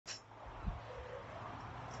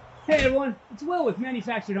Hey everyone, it's Will with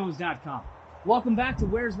ManufacturedHomes.com. Welcome back to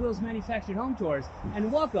Where's Will's Manufactured Home Tours,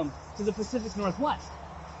 and welcome to the Pacific Northwest.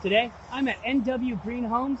 Today, I'm at NW Green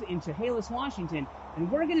Homes in Chehalis, Washington,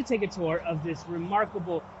 and we're going to take a tour of this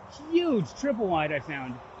remarkable, huge triple wide I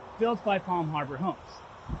found, built by Palm Harbor Homes.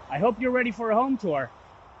 I hope you're ready for a home tour.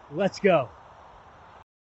 Let's go.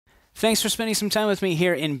 Thanks for spending some time with me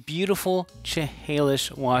here in beautiful Chehalis,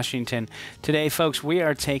 Washington. Today, folks, we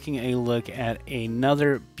are taking a look at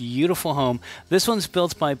another beautiful home. This one's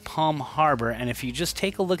built by Palm Harbor, and if you just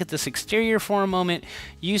take a look at this exterior for a moment,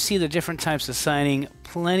 you see the different types of siding,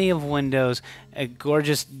 plenty of windows, a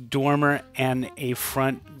gorgeous dormer, and a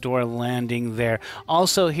front door landing there.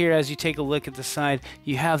 Also here, as you take a look at the side,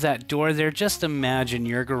 you have that door there. Just imagine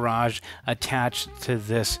your garage attached to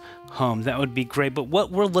this home. That would be great. But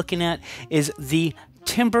what we're looking at is the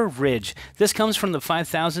Timber Ridge. This comes from the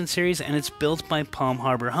 5000 series, and it's built by Palm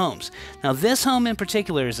Harbor Homes. Now, this home in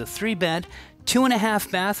particular is a 3-bed, 2.5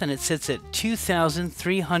 bath, and it sits at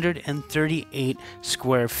 2,338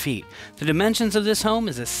 square feet. The dimensions of this home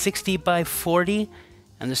is a 60 by 40,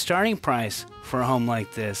 and the starting price for a home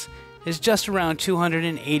like this is just around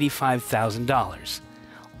 $285,000.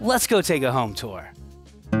 Let's go take a home tour.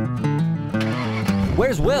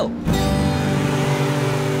 Where's Will?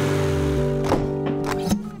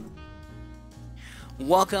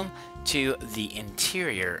 Welcome to the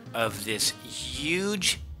interior of this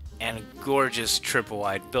huge and gorgeous triple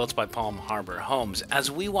wide built by Palm Harbor Homes. As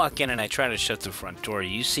we walk in and I try to shut the front door,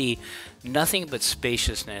 you see nothing but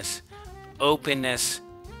spaciousness, openness,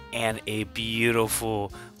 and a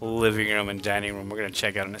beautiful living room and dining room we're going to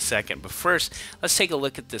check out in a second. But first, let's take a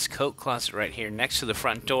look at this coat closet right here next to the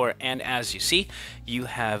front door. And as you see, you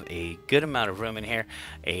have a good amount of room in here,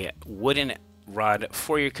 a wooden rod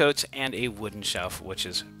for your coats, and a wooden shelf, which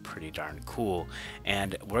is pretty darn cool.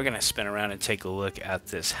 And we're going to spin around and take a look at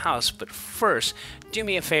this house. But first, do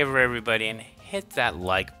me a favor, everybody, and hit that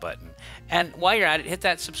like button. And while you're at it, hit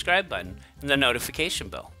that subscribe button and the notification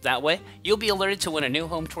bell. That way, you'll be alerted to when a new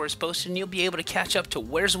home tour is posted, and you'll be able to catch up to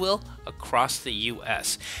Where's Will across the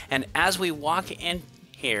U.S. And as we walk in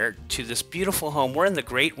here to this beautiful home, we're in the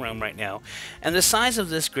great room right now, and the size of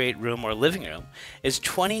this great room or living room is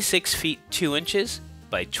 26 feet 2 inches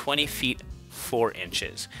by 20 feet 4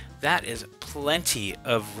 inches. That is plenty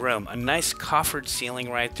of room. A nice coffered ceiling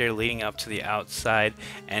right there leading up to the outside,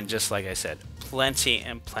 and just like I said, plenty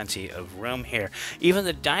and plenty of room here. Even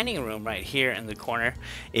the dining room right here in the corner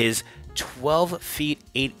is 12 feet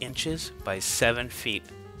 8 inches by 7 feet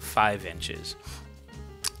 5 inches.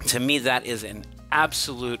 To me, that is an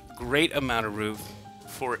absolute great amount of room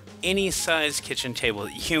for any size kitchen table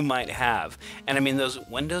that you might have. And I mean, those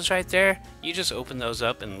windows right there, you just open those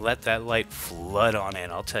up and let that light flood on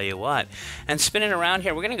in, I'll tell you what. And spinning around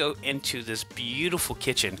here, we're gonna go into this beautiful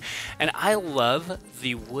kitchen, and I love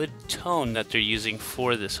the wood tone that they're using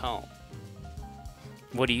for this home.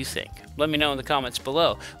 What do you think? Let me know in the comments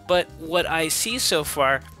below. But what I see so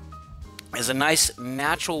far is a nice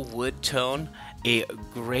natural wood tone, a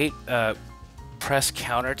great pressed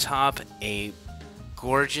countertop, a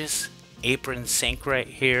gorgeous apron sink right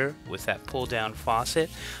here with that pull down faucet,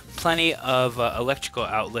 plenty of electrical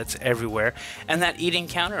outlets everywhere, and that eating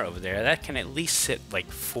counter over there that can at least sit like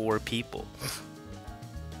 4 people.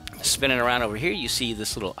 Spinning around over here, you see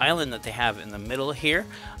this little island that they have in the middle here.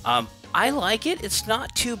 I like it. It's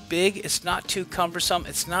not too big, it's not too cumbersome,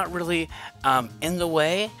 it's not really in the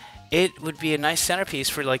way. It would be a nice centerpiece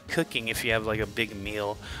for like cooking if you have like a big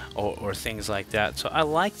meal or things like that. So I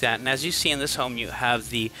like that. And as you see in this home, you have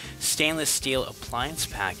the stainless steel appliance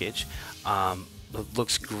package. It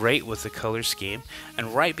looks great with the color scheme.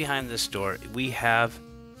 And right behind this door, we have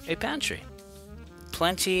a pantry.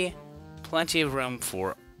 Plenty of room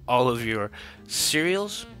for all of your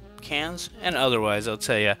cereals, cans, and otherwise. I'll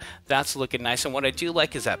tell you, that's looking nice. And what I do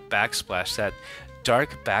like is that backsplash, that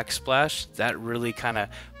dark backsplash, that really kind of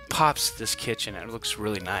pops this kitchen, and it looks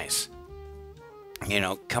really nice. You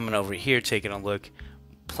know, coming over here, taking a look,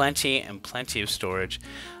 plenty of storage.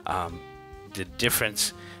 The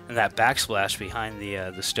difference in that backsplash behind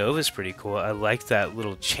the stove is pretty cool. I like that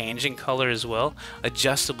little change in color as well.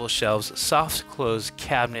 Adjustable shelves, soft close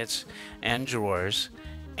cabinets and drawers,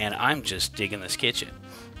 and I'm just digging this kitchen.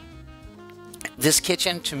 This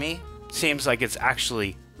kitchen to me seems like it's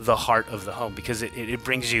actually the heart of the home, because it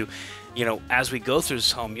brings you, you know, as we go through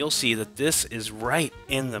this home, you'll see that this is right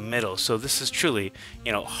in the middle. So this is truly,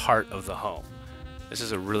 you know, heart of the home. This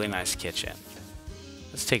is a really nice kitchen.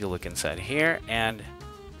 Let's take a look inside here and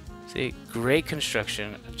see, great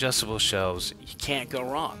construction, adjustable shelves. You can't go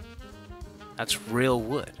wrong. That's real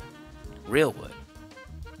wood. Real wood.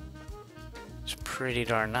 It's pretty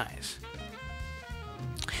darn nice.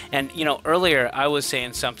 And you know, earlier I was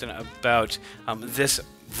saying something about this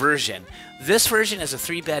version. This version is a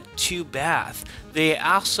 3-bed, 2-bath. They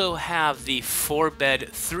also have the 4-bed,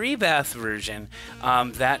 3-bath version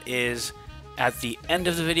that is at the end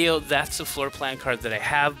of the video. That's the floor plan card that I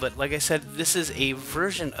have, but like I said, this is a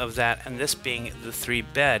version of that, and this being the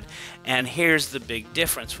 3-bed. And here's the big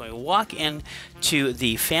difference. When we walk into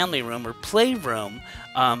the family room or playroom,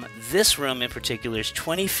 this room in particular is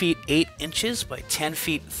 20 feet 8 inches by 10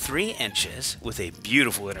 feet 3 inches with a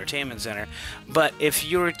beautiful entertainment center. But if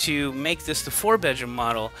you were to make this the 4-bedroom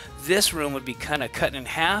model, this room would be kind of cut in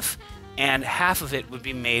half, and half of it would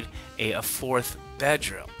be made a 4th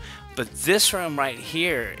bedroom. But this room right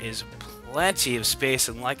here is plenty of space,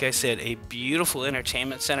 and like I said, a beautiful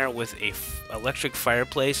entertainment center with a electric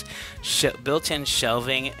fireplace, built-in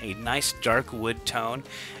shelving, a nice dark wood tone,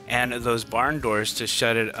 and those barn doors to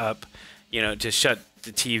shut it up, you know, to shut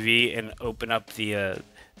the TV and open up the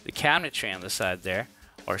cabinetry on the side there,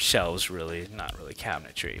 or shelves really, not really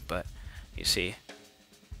cabinetry, but you see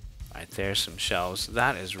right there some shelves.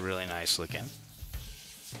 That is really nice looking.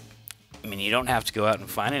 I mean, you don't have to go out and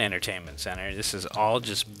find an entertainment center. This is all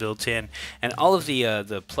just built in, and all of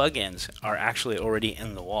the plug-ins are actually already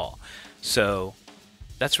in the wall. So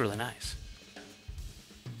that's really nice.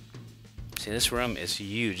 See, this room is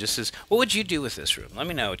huge. This is, what would you do with this room? Let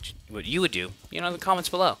me know what you would do, you know, in the comments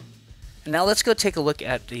below. And now let's go take a look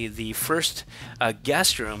at the first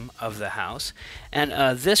guest room of the house.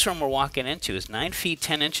 And this room we're walking into is 9 feet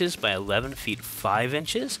 10 inches by 11 feet 5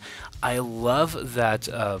 inches. I love that.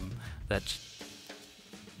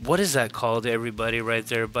 What is that called, everybody, right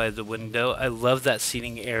there by the window? I love that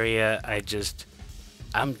seating area.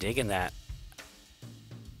 I'm digging that.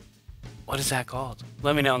 What is that called?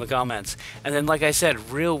 Let me know in the comments. And then, like I said,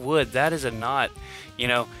 real wood. That is a knot, you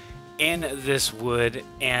know, in this wood,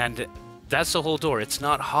 and that's the whole door. It's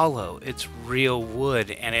not hollow. It's real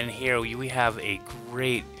wood. And in here we have a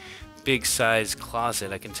great big size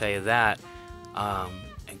closet. I can tell you that.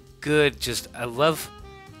 And good. Just I love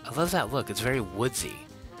that look. It's very woodsy.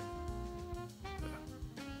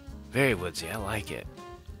 Very woodsy. I like it.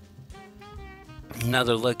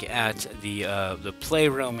 Another look at the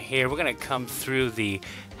playroom here. We're going to come through the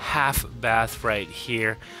half bath right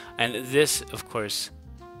here. And this, of course,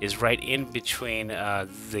 is right in between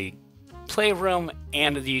the playroom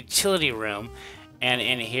and the utility room. And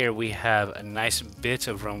in here we have a nice bit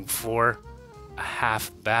of room for a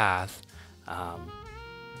half bath.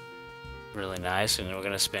 Really nice. And we're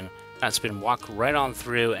going to walk right on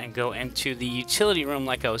through and go into the utility room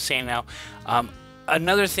like I was saying now.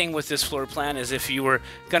 Another thing with this floor plan is if you were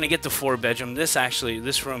going to get the 4-bedroom,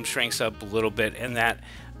 this room shrinks up a little bit, and that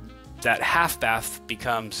half bath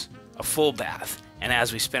becomes a full bath. And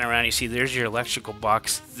as we spin around, you see there's your electrical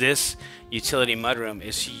box. This utility mudroom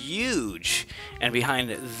is huge. And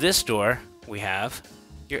behind this door, we have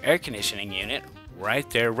your air conditioning unit right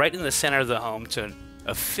there, right in the center of the home to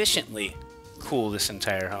efficiently cool this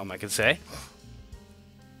entire home, I could say.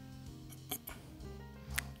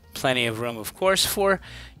 Plenty of room, of course, for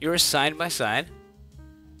your side-by-side.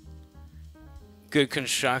 Good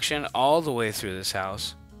construction all the way through this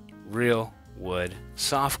house. Real wood,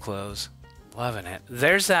 soft close, loving it.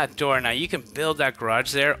 There's that door. Now you can build that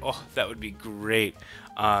garage there. Oh, that would be great.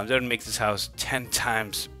 That would make this house 10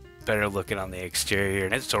 times better looking on the exterior,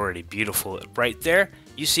 and it's already beautiful. Right there,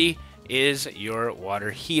 you see, is your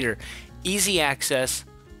water heater. Easy access,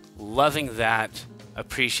 loving that,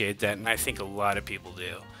 appreciate that, and I think a lot of people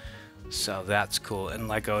do. So that's cool. And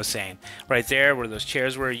like I was saying, right there where those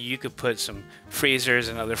chairs were, you could put some freezers,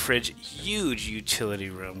 another fridge, huge utility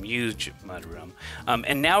room, huge mud room.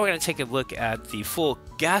 And now we're going to take a look at the full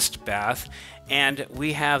guest bath, and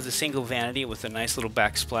we have the single vanity with a nice little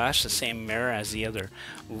backsplash, the same mirror as the other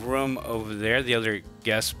room over there, the other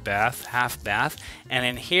guest bath, half bath. And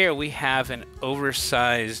in here we have an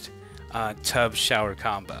oversized tub shower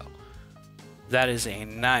combo. That is a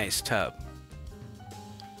nice tub.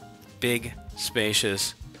 Big,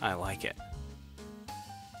 spacious, I like it.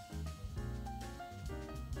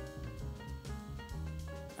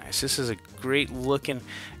 Nice, this is a great looking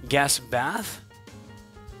guest bath.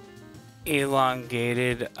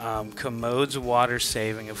 Elongated commodes, water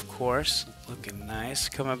saving, of course. Looking nice.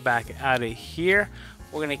 Coming back out of here,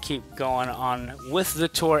 we're going to keep going on with the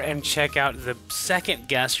tour and check out the second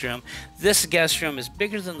guest room. This guest room is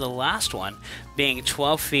bigger than the last one, being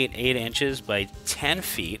 12 feet 8 inches by 10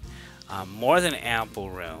 feet. More than ample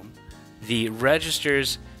room. The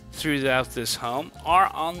registers throughout this home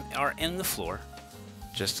are in the floor,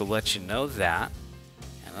 just to let you know that.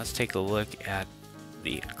 And let's take a look at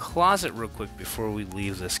the closet real quick before we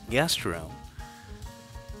leave this guest room.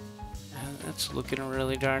 And that's looking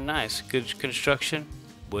really darn nice. Good construction,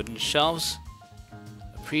 wooden shelves.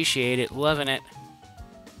 Appreciate it, loving it.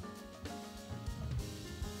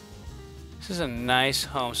 This is a nice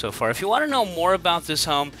home so far. If you want to know more about this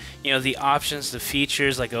home, you know, the options, the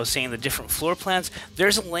features, like I was saying, the different floor plans,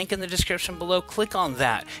 there's a link in the description below. Click on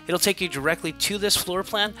that. It'll take you directly to this floor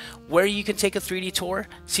plan where you can take a 3D tour,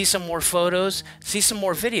 see some more photos, see some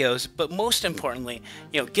more videos, but most importantly,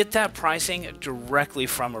 you know, get that pricing directly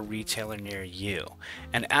from a retailer near you.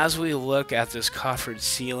 And as we look at this coffered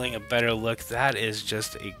ceiling, a better look, that is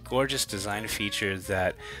just a gorgeous design feature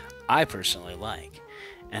that I personally like.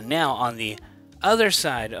 And now on the other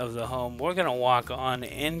side of the home, we're going to walk on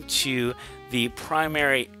into the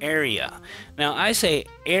primary area. Now I say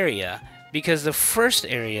area because the first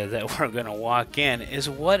area that we're going to walk in is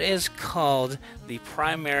what is called the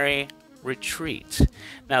primary retreat.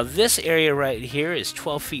 Now this area right here is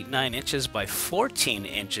 12 feet 9 inches by 14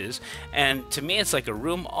 inches, and to me it's like a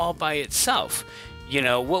room all by itself. You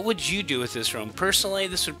know, what would you do with this room? Personally,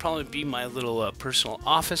 this would probably be my little personal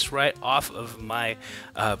office right off of my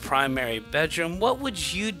primary bedroom. What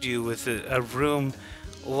would you do with a room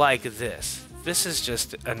like this? This is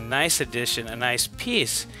just a nice addition, a nice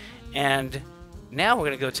piece. And now we're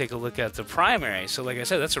going to go take a look at the primary. So like I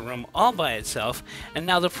said, that's a room all by itself. And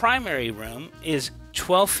now the primary room is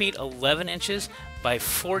 12 feet 11 inches by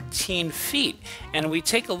 14 feet. And we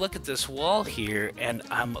take a look at this wall here, and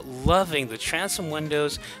I'm loving the transom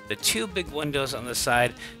windows, the two big windows on the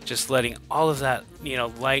side, just letting all of that, you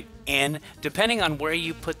know, light in. Depending on where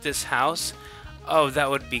you put this house, oh,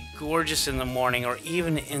 that would be gorgeous in the morning or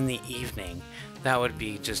even in the evening. That would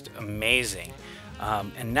be just amazing.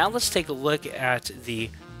 And now let's take a look at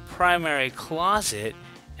the primary closet,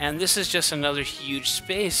 and this is just another huge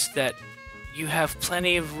space that you have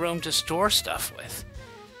plenty of room to store stuff with.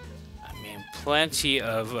 I mean, plenty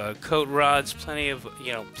of coat rods, plenty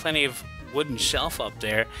of wooden shelf up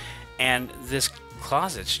there, and this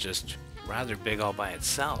closet's just rather big all by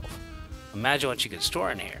itself. Imagine what you could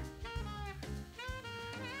store in here.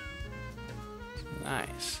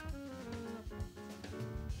 Nice.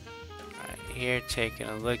 Here, taking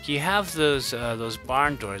a look, you have those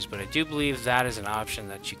barn doors, but I do believe that is an option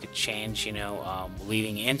that you could change, you know,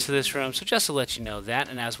 leading into this room. So just to let you know that.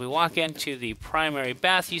 And as we walk into the primary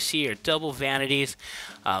bath, you see your double vanities,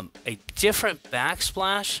 a different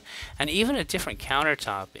backsplash, and even a different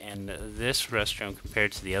countertop in this restroom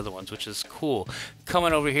compared to the other ones, which is cool.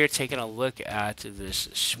 Coming over here, taking a look at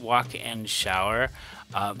this walk-in shower,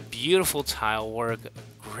 beautiful tile work,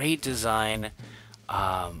 great design.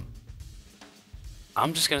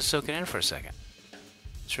 I'm just going to soak it in for a second.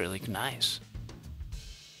 It's really nice.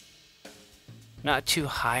 Not too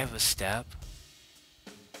high of a step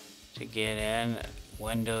to get in.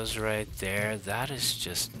 Windows right there. That is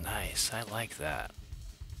just nice. I like that.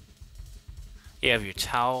 You have your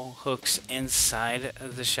towel hooks inside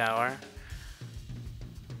of the shower.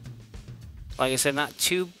 Like I said, not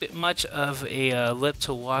too much of a lip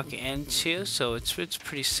to walk into, so it's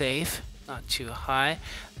pretty safe. Not too high.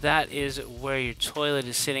 That is where your toilet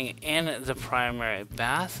is sitting in the primary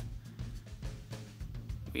bath.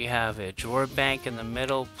 We have a drawer bank in the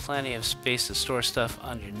middle, plenty of space to store stuff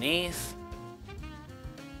underneath.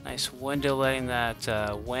 Nice window letting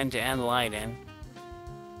that wind and light in.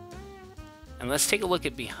 And let's take a look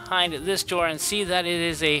at behind this door and see that it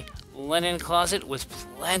is a linen closet with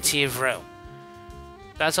plenty of room.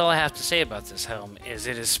 That's all I have to say about this home, is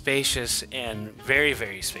it is spacious and very,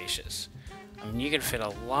 very spacious. I mean, you can fit a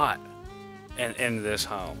lot in this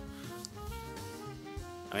home.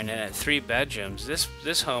 I mean, at 3 bedrooms,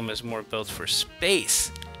 this home is more built for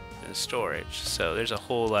space than storage. So there's a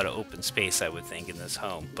whole lot of open space, I would think, in this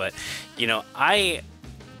home. But, you know, I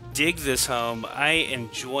dig this home. I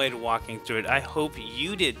enjoyed walking through it. I hope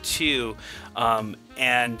you did too.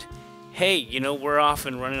 And hey, you know, we're off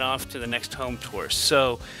and running off to the next home tour.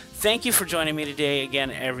 So thank you for joining me today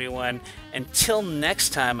again, everyone. Until next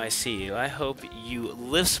time I see you, I hope you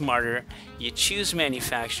live smarter, you choose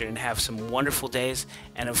manufactured, and have some wonderful days.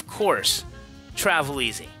 And of course, travel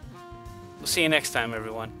easy. We'll see you next time,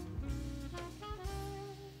 everyone.